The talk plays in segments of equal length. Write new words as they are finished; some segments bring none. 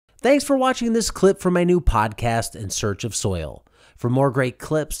Thanks for watching this clip from my new podcast, In Search of Soil. For more great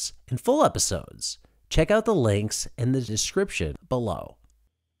clips and full episodes, check out the links in the description below.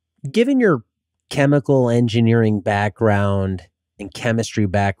 Given your chemical engineering background and chemistry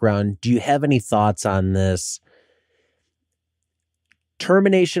background, do you have any thoughts on this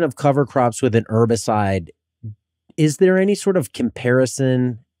termination of cover crops with an herbicide? Is there any sort of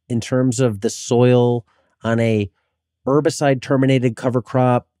comparison in terms of the soil on a herbicide terminated cover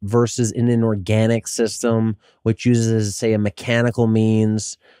crop versus in an organic system, which uses, say, a mechanical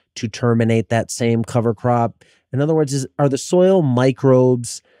means to terminate that same cover crop? In other words, are the soil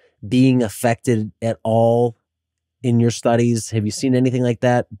microbes being affected at all in your studies? Have you seen anything like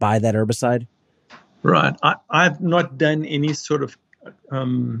that by that herbicide? Right. I've not done any sort of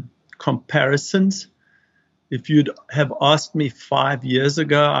comparisons. If you'd have asked me 5 years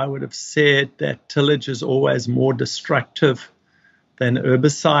ago, I would have said that tillage is always more destructive than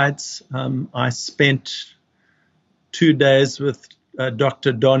herbicides. I spent 2 days with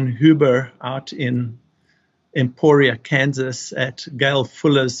Dr. Don Huber out in Emporia, Kansas at Gail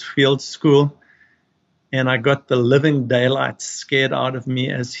Fuller's field school, and I got the living daylights scared out of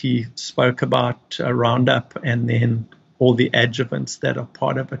me as he spoke about Roundup and then all the adjuvants that are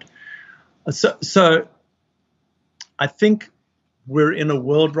part of it. So I think we're in a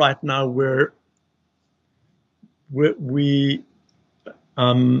world right now where we're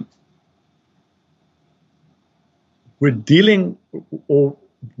dealing, or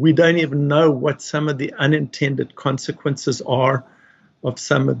we don't even know what some of the unintended consequences are of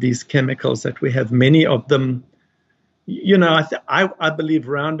some of these chemicals that we have. Many of them, you know, I believe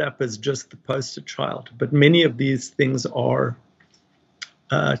Roundup is just the poster child, but many of these things are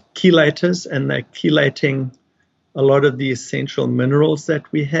chelators, and they're chelating a lot of the essential minerals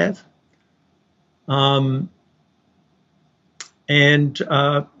that we have.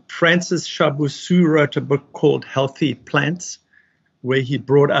 Francis Chabousseau wrote a book called Healthy Plants, where he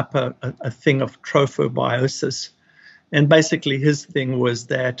brought up a thing of trophobiosis. And basically his thing was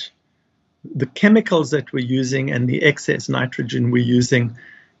that the chemicals that we're using and the excess nitrogen we're using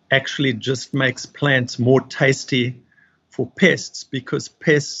actually just makes plants more tasty for pests, because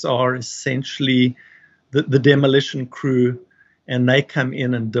pests are essentially the demolition crew, and they come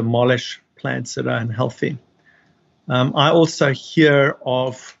in and demolish plants that are unhealthy. I also hear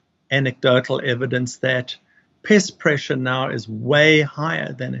of anecdotal evidence that pest pressure now is way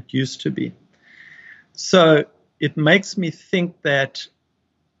higher than it used to be. So it makes me think that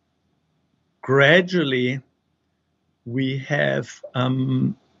gradually we have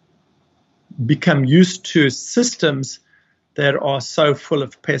become used to systems that are so full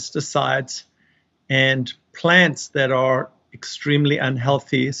of pesticides and plants that are extremely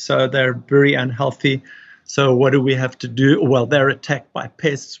unhealthy. So they're very unhealthy. So what do we have to do? Well, they're attacked by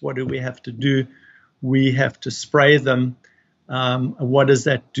pests. What do we have to do? We have to spray them. What does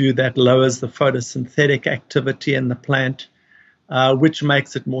that do? That lowers the photosynthetic activity in the plant, which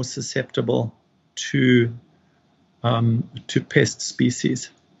makes it more susceptible to pest species.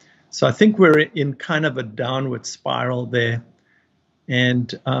 So I think we're in kind of a downward spiral there.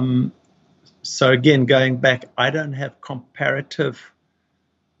 And so again, going back, I don't have comparative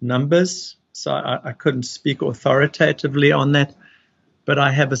numbers, so I couldn't speak authoritatively on that, but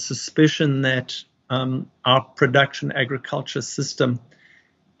I have a suspicion that our production agriculture system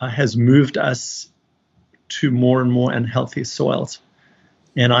has moved us to more and more unhealthy soils.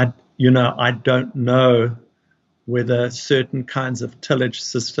 And I don't know whether certain kinds of tillage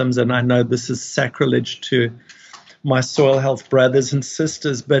systems, and I know this is sacrilege to my soil health brothers and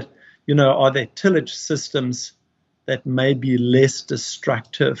sisters, but are there tillage systems that may be less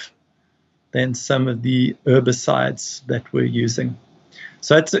destructive than some of the herbicides that we're using?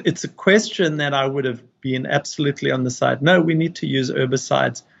 So it's a question that I would have been absolutely on the side. No, we need to use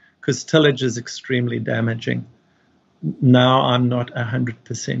herbicides because tillage is extremely damaging. Now I'm not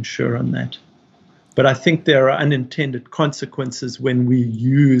 100% sure on that. But I think there are unintended consequences when we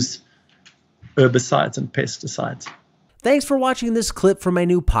use herbicides and pesticides. Thanks for watching this clip from my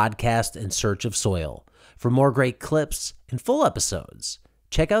new podcast, In Search of Soil. For more great clips and full episodes,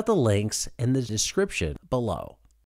 check out the links in the description below.